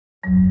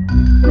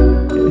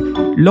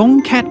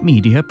Longcat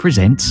Media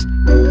presents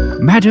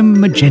Madame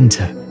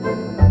Magenta,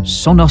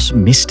 Sonos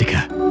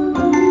Mystica,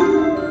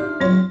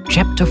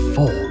 Chapter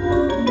 4.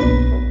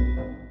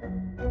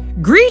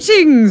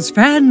 Greetings,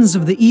 fans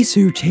of the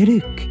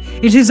esoteric.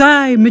 It is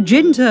I,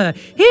 Magenta,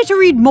 here to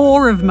read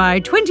more of my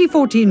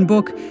 2014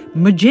 book,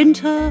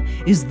 Magenta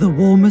is the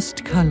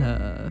Warmest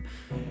Colour.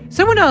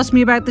 Someone asked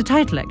me about the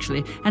title,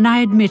 actually, and I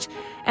admit,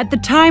 at the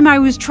time I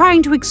was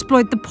trying to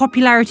exploit the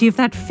popularity of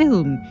that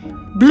film.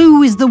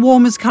 Blue is the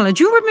warmest colour.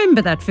 Do you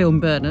remember that film,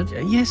 Bernard?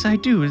 Yes, I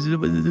do. It was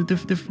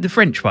the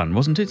French one,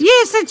 wasn't it?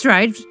 Yes, that's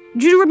right.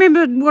 Do you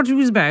remember what it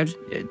was about?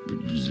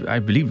 I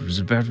believe it was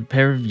about a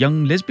pair of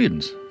young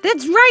lesbians.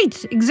 That's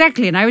right,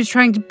 exactly. And I was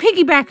trying to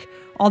piggyback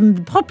on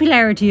the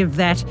popularity of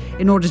that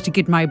in order to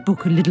get my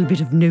book a little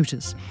bit of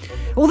notice.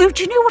 Although,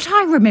 do you know what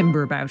I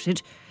remember about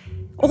it?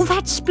 All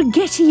that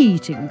spaghetti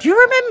eating. Do you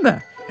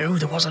remember? Oh,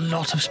 there was a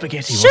lot of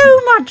spaghetti,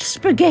 So much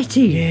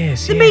spaghetti.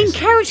 Yes, The main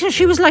character,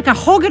 she was like a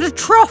hog at a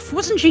trough,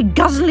 wasn't she?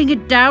 Guzzling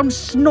it down,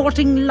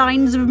 snorting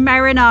lines of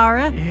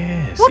marinara.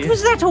 Yes. What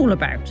was that all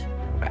about?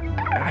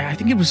 I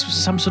think it was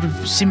some sort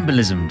of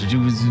symbolism to do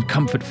with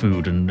comfort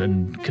food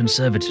and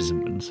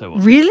conservatism and so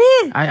on.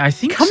 Really? I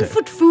think so.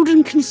 Comfort food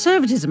and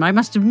conservatism. I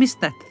must have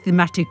missed that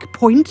thematic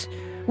point.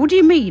 What do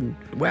you mean?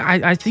 Well,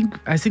 I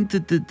think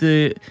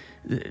that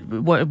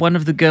one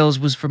of the girls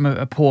was from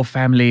a poor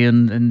family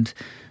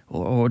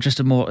or just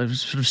a more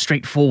sort of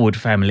straightforward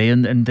family,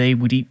 and they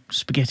would eat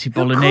spaghetti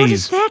bolognese. Oh God,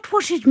 is that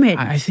what it meant?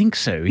 I think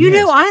so, You yes.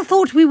 know, I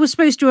thought we were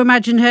supposed to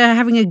imagine her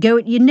having a go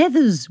at your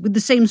nethers with the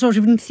same sort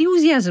of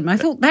enthusiasm. I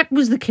thought that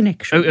was the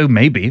connection. Oh,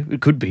 maybe.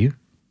 It could be.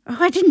 Oh,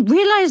 I didn't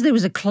realise there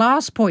was a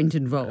class point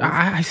involved.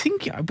 I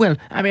think, well,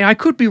 I mean, I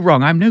could be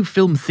wrong. I'm no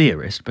film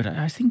theorist, but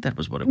I think that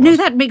was what it was. No,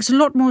 that makes a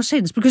lot more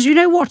sense, because you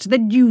know what?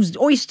 They'd use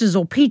oysters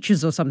or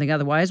peaches or something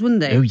otherwise, wouldn't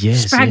they? Oh,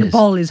 yes, Spag yes.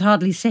 bol is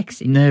hardly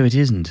sexy. No, it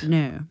isn't.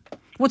 No.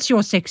 What's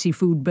your sexy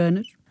food,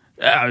 Bernard?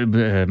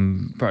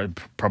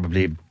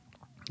 Probably.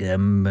 We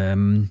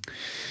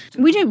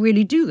don't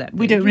really do that.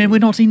 We don't. We're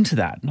not into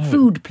that. No.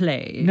 Food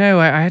play. No,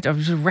 I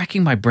was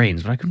racking my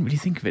brains, but I couldn't really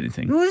think of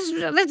anything.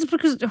 Well, that's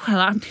because,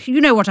 well,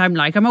 you know what I'm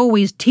like. I'm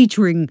always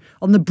teetering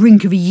on the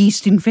brink of a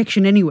yeast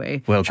infection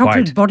anyway. Well,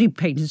 Chocolate quite. body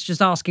paint is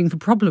just asking for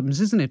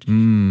problems, isn't it?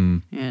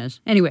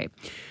 Yes. Anyway,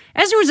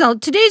 as a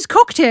result, today's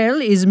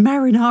cocktail is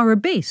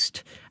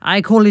marinara-based.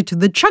 I call it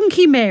the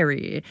Chunky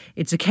Mary.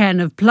 It's a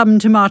can of plum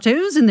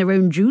tomatoes in their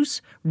own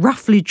juice,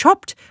 roughly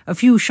chopped, a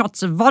few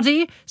shots of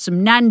vodka,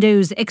 some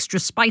Nando's extra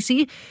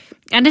spicy,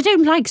 and I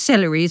don't like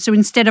celery, so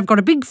instead I've got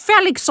a big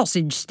phallic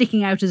sausage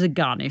sticking out as a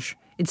garnish.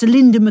 It's a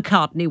Linda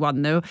McCartney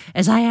one, though,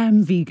 as I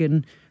am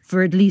vegan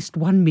for at least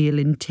one meal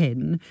in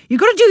 10. You've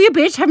got to do your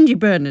bit, haven't you,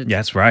 Bernard?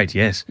 That's right,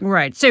 yes.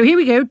 Right, so here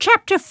we go,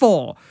 Chapter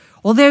 4.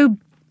 Although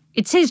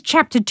it says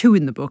Chapter 2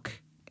 in the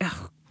book.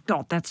 Oh,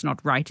 God, that's not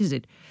right, is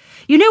it?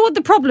 You know what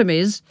the problem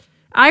is?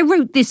 I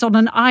wrote this on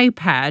an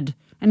iPad,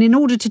 and in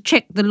order to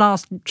check the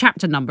last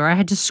chapter number, I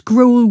had to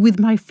scroll with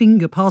my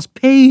finger past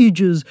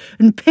pages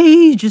and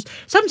pages,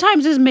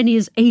 sometimes as many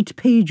as 8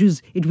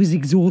 pages. It was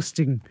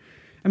exhausting.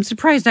 I'm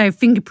surprised I have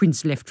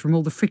fingerprints left from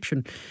all the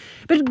friction.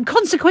 But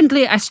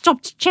consequently, I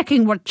stopped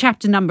checking what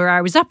chapter number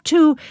I was up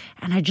to,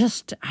 and I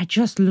just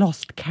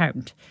lost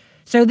count.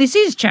 So this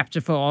is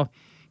Chapter 4,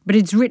 but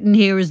it's written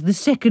here as the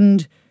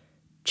second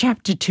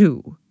Chapter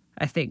 2,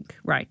 I think.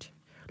 Right.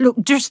 Look,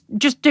 just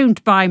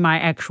don't buy my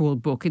actual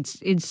book.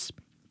 It's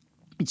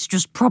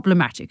just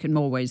problematic in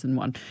more ways than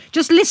one.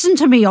 Just listen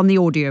to me on the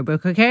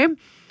audiobook, okay?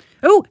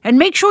 Oh, and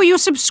make sure you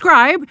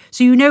subscribe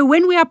so you know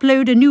when we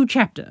upload a new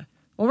chapter.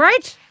 All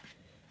right?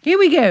 Here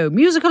we go.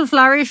 Musical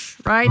flourish,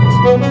 right?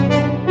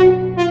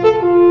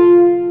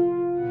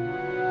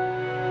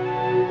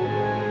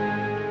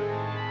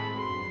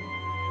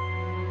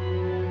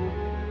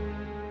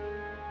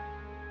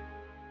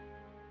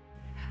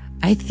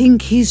 I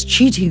think he's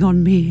cheating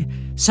on me.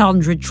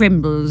 Sandra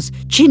trembles,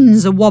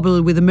 chins a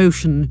wobble with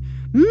emotion.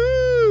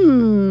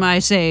 I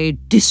say,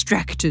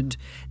 distracted.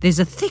 There's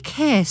a thick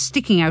hair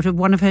sticking out of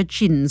one of her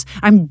chins.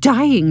 I'm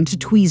dying to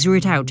tweezer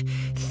it out.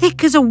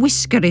 Thick as a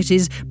whisker it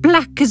is,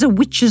 black as a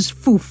witch's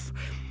foof.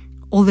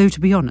 Although, to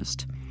be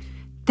honest,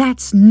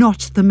 that's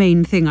not the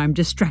main thing I'm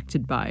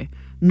distracted by.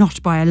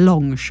 Not by a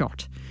long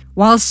shot.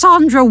 While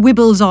Sandra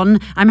wibbles on,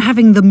 I'm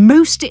having the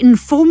most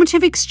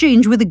informative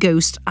exchange with a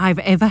ghost I've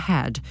ever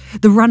had,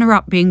 the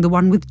runner-up being the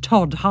one with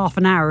Todd half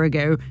an hour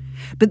ago.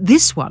 But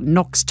this one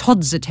knocks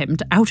Todd's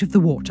attempt out of the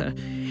water.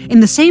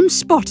 In the same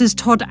spot as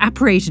Todd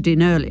apparated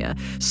in earlier,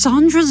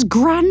 Sandra's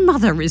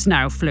grandmother is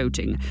now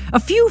floating, a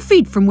few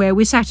feet from where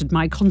we sat at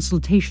my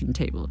consultation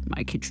table,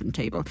 my kitchen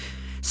table.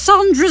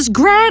 Sandra's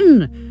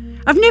gran!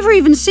 I've never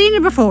even seen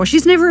her before.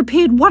 She's never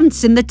appeared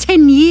once in the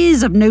 10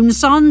 years I've known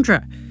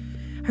Sandra.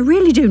 I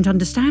really don't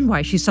understand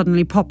why she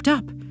suddenly popped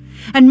up.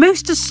 And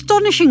most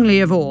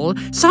astonishingly of all,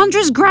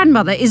 Sandra's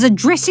grandmother is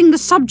addressing the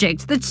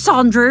subject that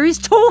Sandra is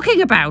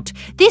talking about.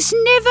 This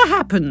never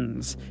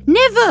happens.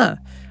 Never.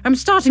 I'm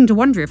starting to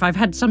wonder if I've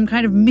had some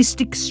kind of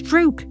mystic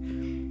stroke.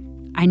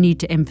 I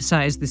need to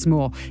emphasize this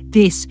more.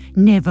 This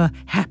never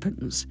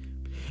happens.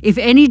 If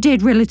any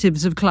dead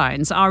relatives of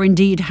clients are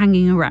indeed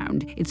hanging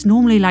around, it's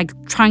normally like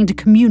trying to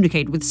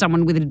communicate with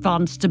someone with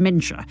advanced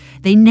dementia.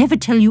 They never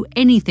tell you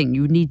anything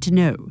you need to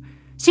know.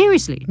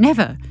 Seriously,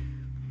 never.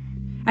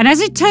 And as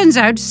it turns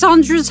out,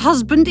 Sandra's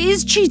husband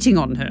is cheating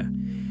on her.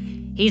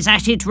 He's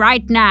at it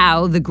right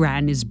now, the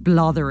Gran is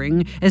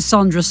blathering as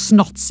Sandra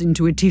snots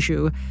into a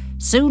tissue.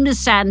 Soon as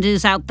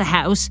Sandra's out the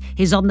house,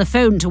 he's on the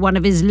phone to one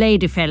of his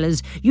lady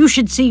fellas. You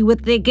should see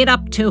what they get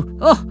up to.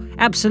 Oh,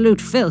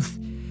 absolute filth.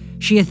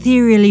 She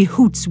ethereally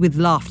hoots with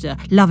laughter,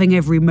 loving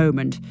every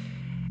moment.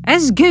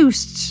 As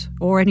ghosts,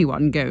 or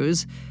anyone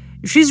goes,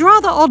 she's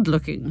rather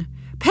odd-looking.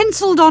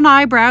 Penciled-on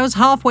eyebrows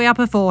halfway up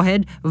her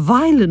forehead,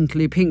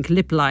 violently pink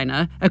lip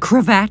liner, a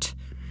cravat.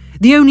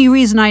 The only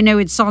reason I know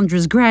it's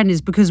Sandra's Gran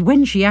is because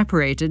when she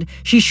apparated,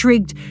 she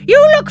shrieked,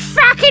 "You look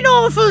fucking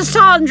awful,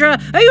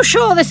 Sandra! Are you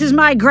sure this is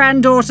my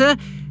granddaughter?"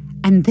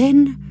 And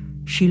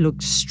then she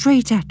looked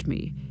straight at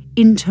me,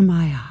 into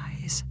my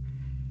eyes.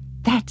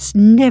 That's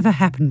never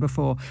happened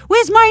before.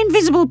 Where's my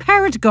invisible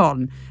parrot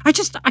gone? I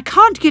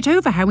can't get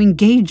over how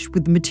engaged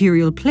with the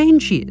material plane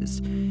she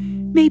is.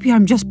 Maybe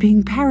I'm just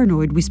being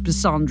paranoid, whispers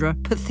Sandra,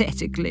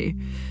 pathetically.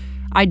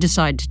 I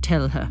decide to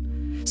tell her.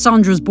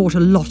 Sandra's bought a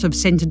lot of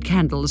scented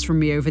candles from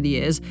me over the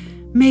years.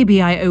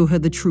 Maybe I owe her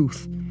the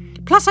truth.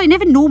 Plus, I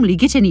never normally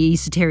get any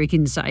esoteric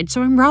insight,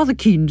 so I'm rather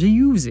keen to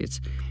use it.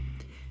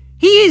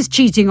 He is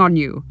cheating on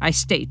you, I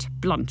state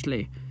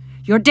bluntly.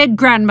 Your dead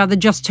grandmother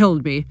just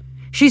told me.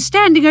 She's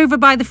standing over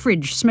by the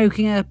fridge,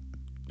 smoking a...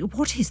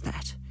 What is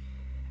that?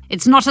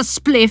 It's not a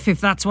spliff,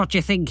 if that's what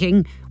you're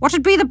thinking.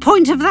 What'd be the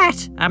point of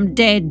that? I'm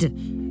dead.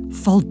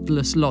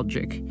 Faultless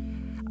logic.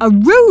 A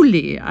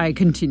Rowley, I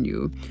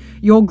continue.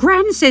 Your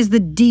Gran says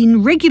that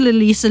Dean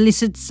regularly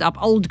solicits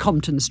up Old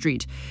Compton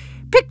Street.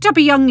 Picked up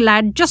a young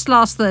lad just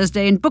last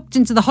Thursday and booked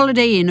into the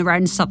Holiday Inn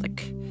around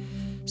Southwark.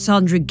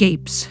 Sandra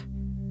gapes.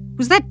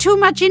 Was that too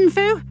much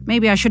info?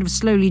 Maybe I should have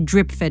slowly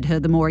drip-fed her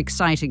the more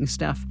exciting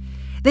stuff.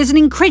 There's an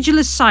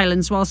incredulous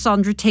silence while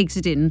Sandra takes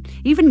it in.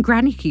 Even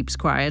Granny keeps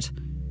quiet.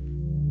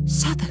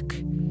 Southwark,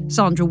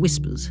 Sandra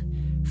whispers,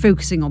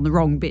 focusing on the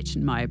wrong bit,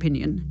 in my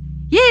opinion.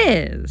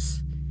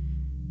 Yes.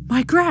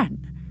 My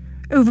Gran,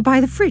 over by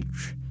the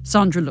fridge.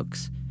 Sandra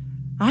looks.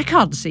 I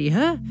can't see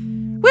her.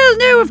 Well,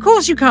 no, of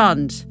course you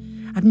can't.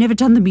 I've never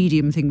done the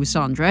medium thing with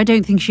Sandra. I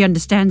don't think she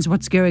understands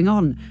what's going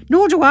on.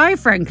 Nor do I,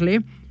 frankly.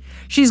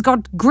 She's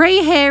got grey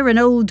hair and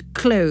old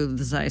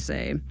clothes, I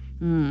say.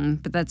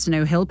 But that's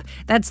no help.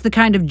 That's the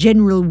kind of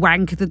general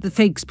wank that the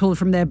fakes pull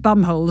from their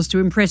bumholes to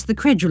impress the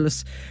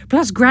credulous.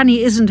 Plus,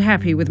 Granny isn't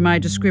happy with my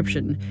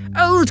description.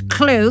 Old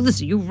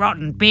clothes, you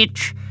rotten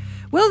bitch.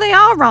 Well, they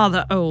are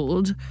rather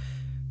old.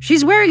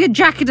 She's wearing a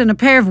jacket and a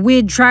pair of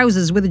weird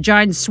trousers with a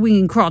giant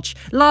swinging crotch,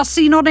 last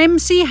seen on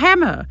MC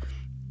Hammer.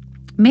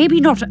 Maybe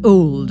not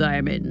old, I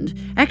amend.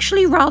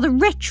 Actually rather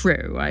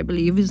retro, I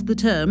believe is the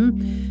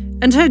term.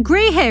 And her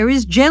grey hair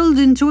is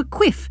gelled into a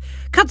quiff.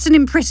 Cuts an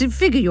impressive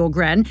figure, your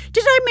Gran.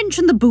 Did I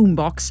mention the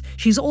boombox?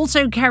 She's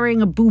also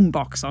carrying a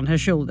boombox on her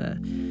shoulder.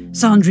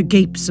 Sandra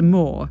gapes some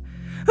more.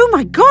 Oh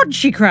my God,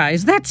 she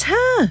cries, that's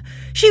her!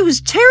 She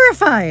was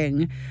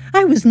terrifying!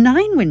 I was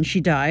 9 when she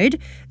died.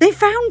 They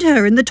found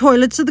her in the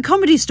toilets of the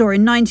Comedy Store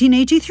in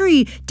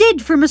 1983,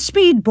 dead from a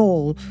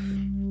speedball.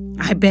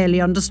 I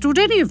barely understood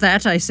any of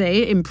that, I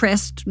say,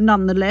 impressed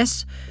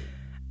nonetheless.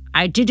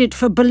 I did it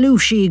for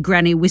Belushi,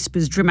 Granny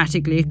whispers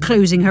dramatically,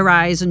 closing her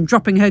eyes and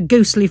dropping her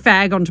ghostly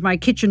fag onto my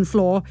kitchen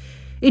floor.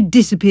 It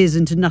disappears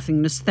into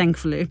nothingness,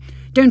 thankfully.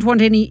 Don't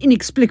want any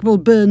inexplicable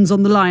burns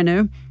on the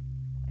lino.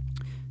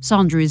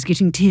 Sandra is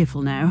getting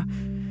tearful now.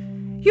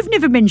 You've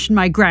never mentioned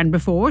my Gran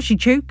before, she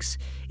chokes.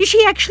 Is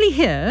she actually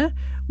here?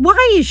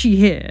 Why is she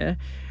here?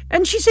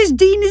 And she says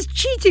Dean is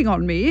cheating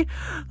on me.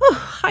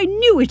 Oh, I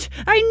knew it!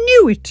 I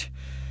knew it!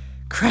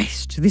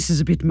 Christ, this is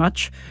a bit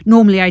much.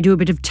 Normally I do a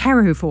bit of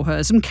tarot for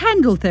her, some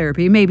candle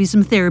therapy, maybe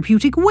some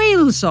therapeutic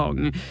whale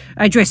song.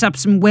 I dress up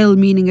some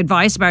well-meaning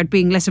advice about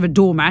being less of a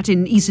doormat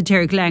in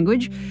esoteric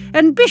language,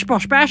 and bish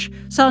bosh bash,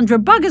 Sandra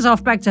buggers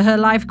off back to her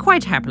life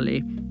quite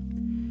happily.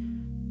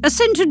 A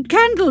scented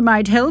candle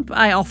might help,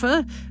 I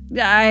offer.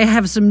 I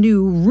have some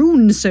new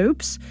rune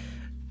soaps.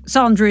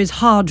 Sandra is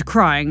hard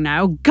crying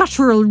now,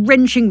 guttural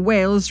wrenching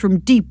wails from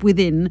deep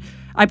within.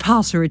 I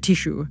pass her a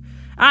tissue.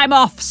 I'm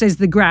off, says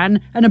the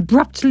Gran, and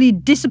abruptly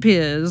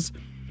disappears.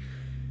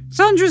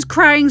 Sandra's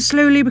crying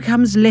slowly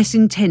becomes less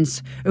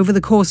intense over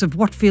the course of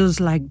what feels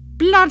like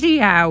bloody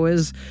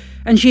hours,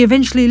 and she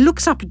eventually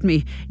looks up at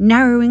me,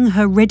 narrowing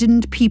her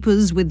reddened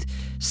peepers with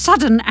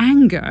sudden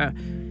anger.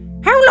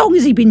 How long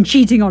has he been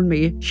cheating on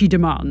me? She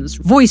demands,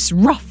 voice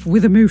rough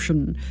with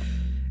emotion.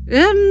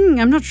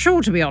 I'm not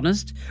sure, to be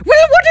honest.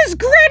 Well, what does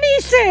Granny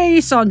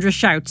say? Sandra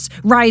shouts,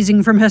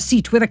 rising from her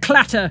seat with a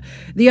clatter.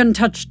 The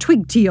untouched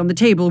twig tea on the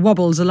table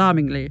wobbles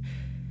alarmingly.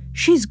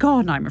 She's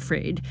gone, I'm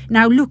afraid.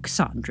 Now look,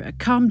 Sandra,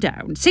 calm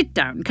down. Sit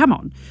down, come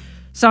on.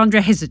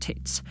 Sandra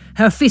hesitates,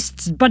 her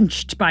fists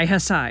bunched by her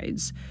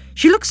sides.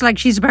 She looks like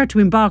she's about to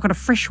embark on a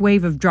fresh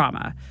wave of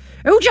drama.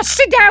 Oh, just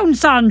sit down,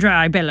 Sandra,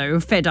 I bellow,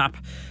 fed up.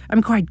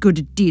 I'm quite good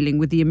at dealing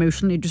with the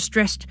emotionally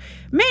distressed,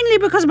 mainly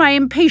because my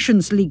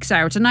impatience leaks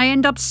out and I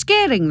end up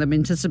scaring them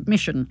into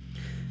submission.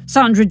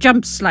 Sandra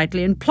jumps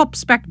slightly and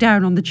plops back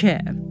down on the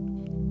chair.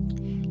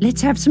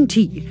 Let's have some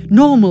tea.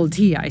 Normal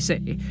tea, I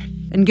say,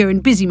 and go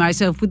and busy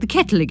myself with the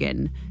kettle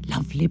again.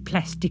 Lovely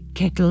plastic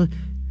kettle.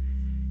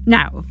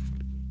 Now,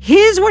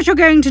 here's what you're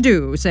going to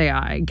do, say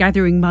I,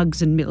 gathering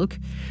mugs and milk.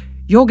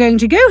 You're going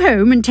to go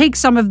home and take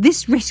some of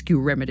this rescue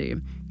remedy.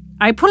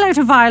 I pull out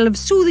a vial of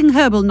soothing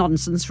herbal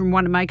nonsense from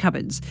one of my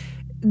cupboards.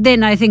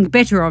 Then I think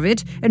better of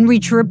it and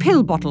reach for a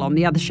pill bottle on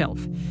the other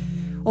shelf.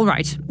 All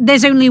right,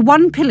 there's only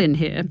one pill in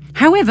here.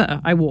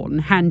 However, I warn,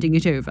 handing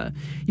it over,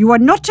 you are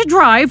not to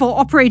drive or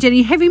operate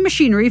any heavy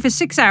machinery for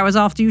 6 hours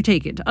after you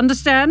take it.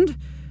 Understand?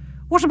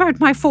 What about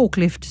my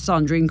forklift?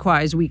 Sandra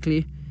inquires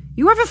weakly.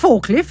 You have a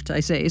forklift?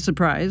 I say,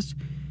 surprised.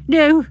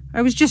 No,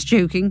 I was just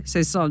joking,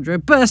 says Sandra,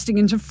 bursting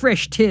into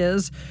fresh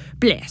tears.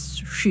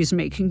 Bless, she's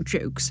making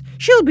jokes.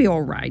 She'll be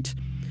all right.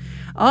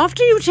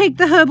 After you take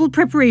the herbal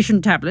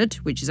preparation tablet,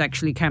 which is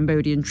actually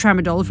Cambodian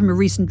tramadol from a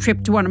recent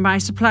trip to one of my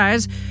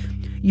suppliers,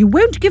 you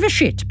won't give a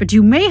shit, but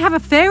you may have a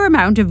fair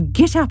amount of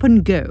get up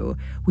and go,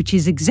 which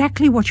is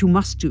exactly what you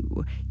must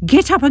do.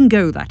 Get up and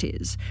go, that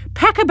is.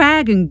 Pack a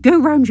bag and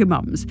go round your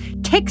mum's.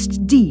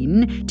 Text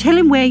Dean, tell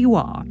him where you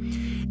are.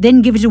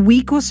 Then give it a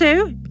week or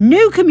so,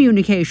 no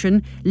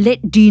communication,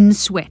 let Dean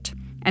sweat,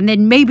 and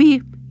then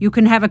maybe you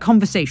can have a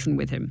conversation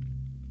with him.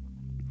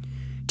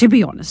 To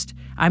be honest,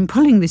 I'm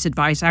pulling this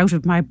advice out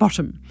of my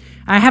bottom.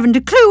 I haven't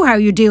a clue how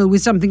you deal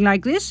with something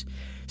like this.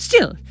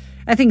 Still,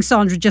 I think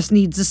Sandra just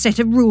needs a set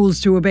of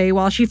rules to obey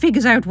while she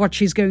figures out what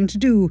she's going to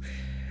do.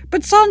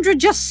 But Sandra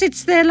just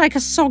sits there like a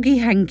soggy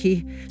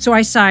hanky, so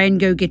I sigh and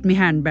go get me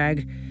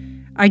handbag.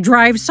 I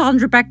drive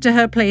Sandra back to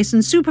her place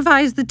and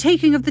supervise the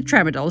taking of the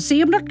tramadol.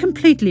 See, I'm not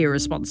completely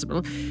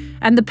irresponsible.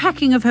 And the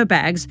packing of her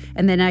bags,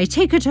 and then I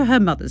take her to her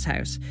mother's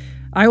house.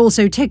 I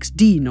also text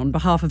Dean on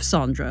behalf of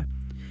Sandra.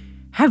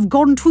 Have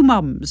gone to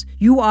Mum's.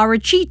 You are a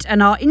cheat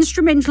and are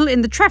instrumental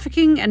in the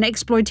trafficking and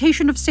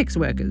exploitation of sex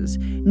workers.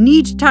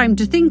 Need time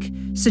to think?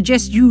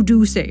 Suggest you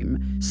do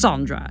same.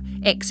 Sandra,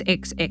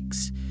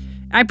 XXX.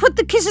 I put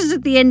the kisses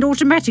at the end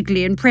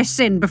automatically and press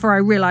send before I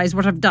realise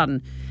what I've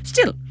done.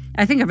 Still,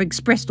 I think I've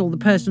expressed all the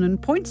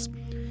pertinent points.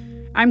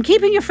 I'm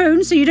keeping your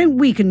phone so you don't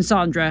weaken,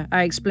 Sandra,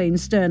 I explain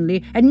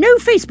sternly, and no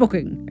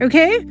Facebooking,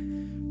 okay?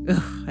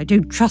 Ugh, I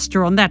don't trust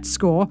her on that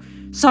score.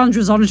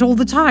 Sandra's on it all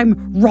the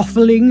time,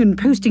 ruffling and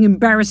posting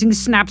embarrassing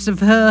snaps of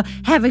her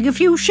having a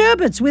few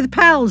sherbets with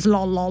pals,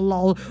 lol lol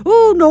lol.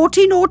 Ooh,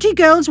 naughty, naughty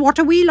girls, what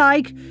are we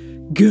like?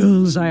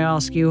 Girls, I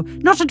ask you.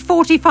 Not at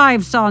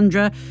 45,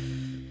 Sandra.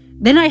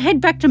 Then I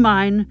head back to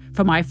mine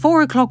for my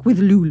 4 o'clock with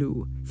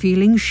Lulu,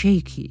 feeling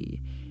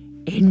shaky.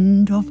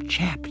 End of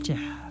chapter.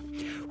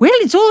 Well,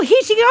 it's all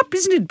heating up,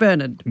 isn't it,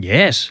 Bernard?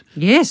 Yes.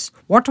 Yes.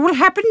 What will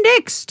happen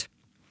next?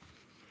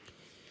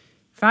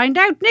 Find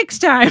out next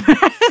time.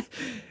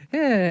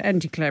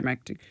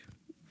 Anticlimactic.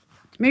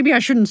 Maybe I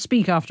shouldn't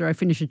speak after I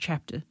finish a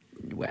chapter.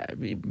 Well,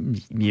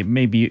 yeah,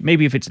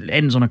 maybe if it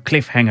ends on a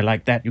cliffhanger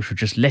like that, you should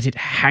just let it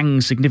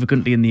hang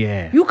significantly in the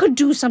air. You could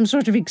do some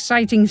sort of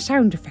exciting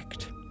sound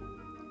effect.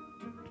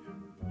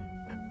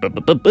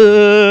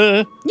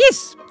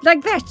 Yes,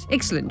 like that.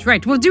 Excellent.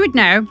 Right, we'll do it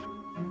now.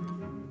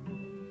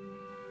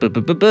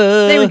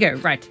 There we go.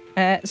 Right.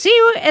 See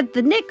you at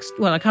the next...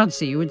 Well, I can't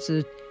see you. It's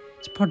a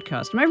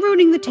podcast. Am I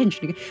ruining the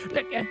tension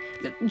again?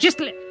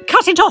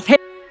 Cut it off.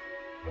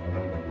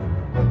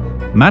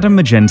 Madame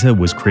Magenta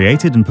was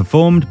created and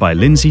performed by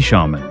Lindsay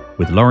Sharman,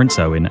 with Lawrence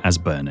Owen as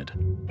Bernard.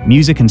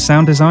 Music and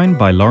sound design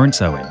by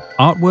Lawrence Owen.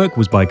 Artwork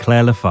was by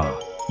Claire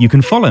Lafar. You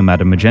can follow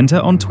Madame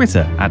Magenta on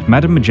Twitter at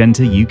Madame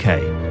Magenta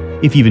UK.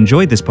 If you've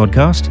enjoyed this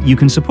podcast, you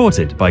can support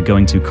it by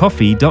going to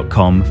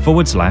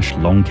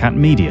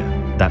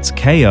ko-fi.com/longcatmedia. That's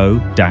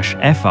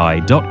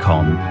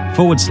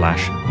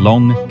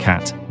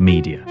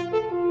ko-fi.com/longcatmedia.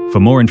 For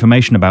more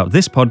information about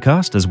this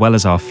podcast, as well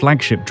as our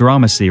flagship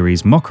drama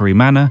series Mockery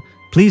Manor,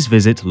 please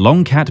visit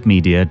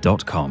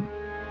longcatmedia.com.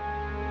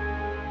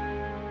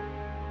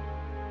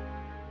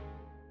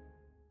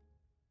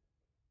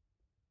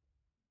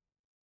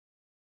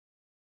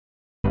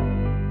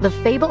 The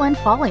Fable and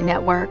Folly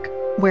Network,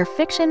 where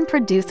fiction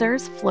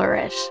producers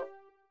flourish.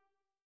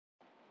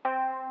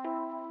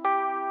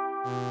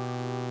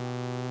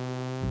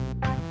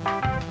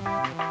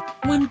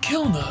 When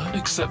Kilner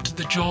accepted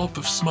the job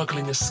of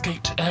smuggling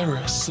escaped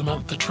heiress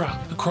Samantha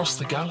Trapp across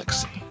the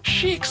galaxy,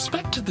 she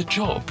expected the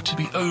job to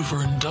be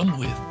over and done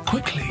with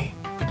quickly.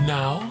 But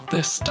now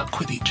they're stuck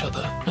with each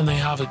other and they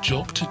have a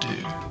job to do.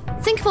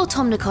 Think of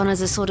Automnicon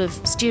as a sort of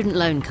student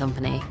loan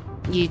company.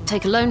 You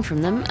take a loan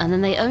from them and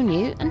then they own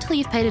you until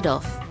you've paid it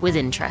off, with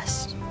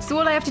interest. So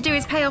all I have to do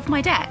is pay off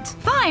my debt?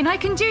 Fine, I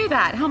can do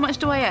that. How much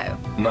do I owe?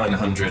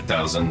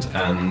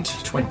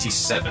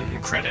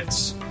 900,027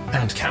 credits.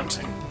 And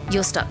counting.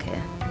 You're stuck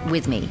here,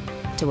 with me,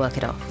 to work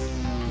it off.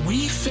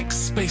 We Fix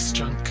Space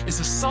Junk is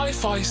a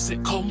sci-fi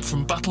sitcom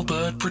from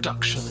Battlebird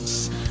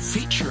Productions,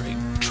 featuring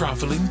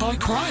travelling by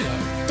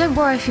cryo. Don't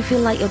worry if you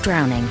feel like you're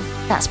drowning.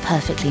 That's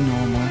perfectly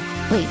normal.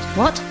 Wait,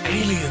 what?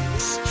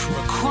 Aliens from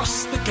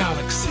across the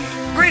galaxy.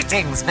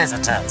 Greetings,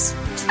 visitors.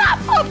 Is that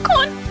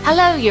popcorn?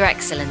 Hello, Your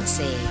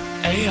Excellency.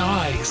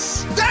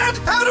 AIs. Dad,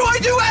 how do I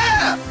do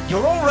air?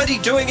 You're already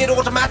doing it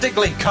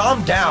automatically.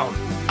 Calm down.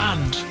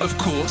 And, of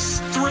course,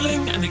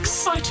 thrilling and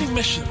exciting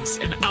missions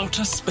in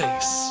outer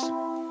space.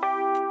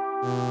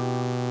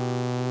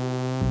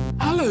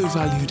 Hello,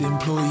 valued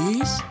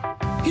employees.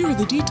 Here are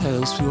the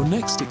details for your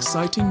next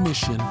exciting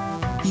mission.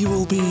 You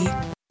will be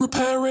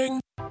repairing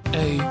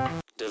a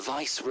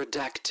Device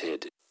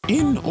redacted.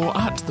 in or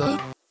at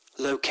the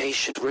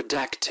Location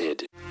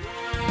redacted.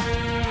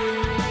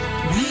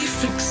 We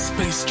Fix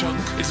Space Junk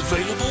is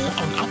available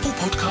on Apple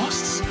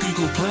Podcasts,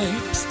 Google Play,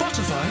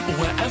 Spotify,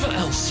 or wherever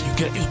else you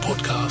get your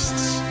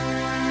podcasts.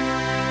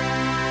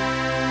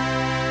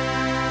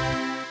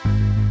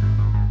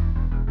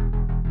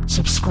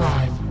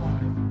 Subscribe,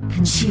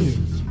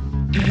 consume,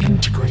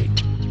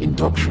 integrate,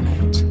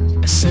 indoctrinate,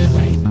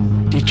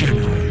 assimilate,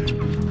 degenerate,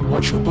 and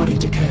watch your body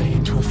decay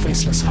into a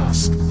faceless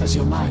husk as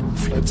your mind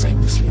floats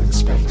aimlessly in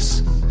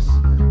space.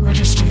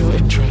 Register your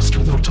interest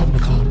with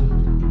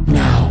Automnicon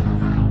now.